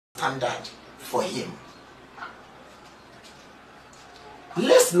standard for him.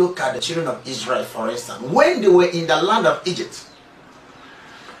 Let's look at the children of Israel, for instance. When they were in the land of Egypt,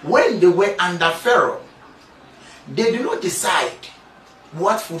 when they were under Pharaoh, they did not decide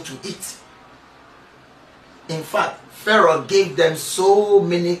what food to eat. In fact, Pharaoh gave them so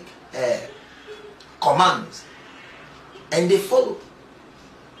many commands, and they followed.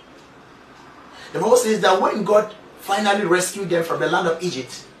 The Bible says that when God finally rescued them from the land of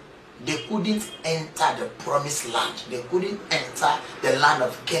Egypt, they couldn't enter the promised land. They couldn't enter the land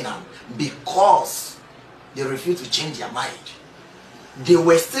of Canaan because they refused to change their mind. They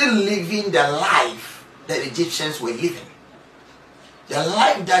were still living the life that the Egyptians were living. The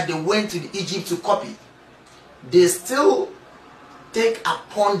life that they went to Egypt to copy. They still take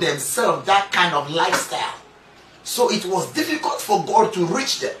upon themselves that kind of lifestyle. So it was difficult for God to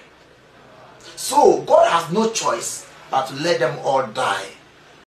reach them. So God has no choice but to let them all die.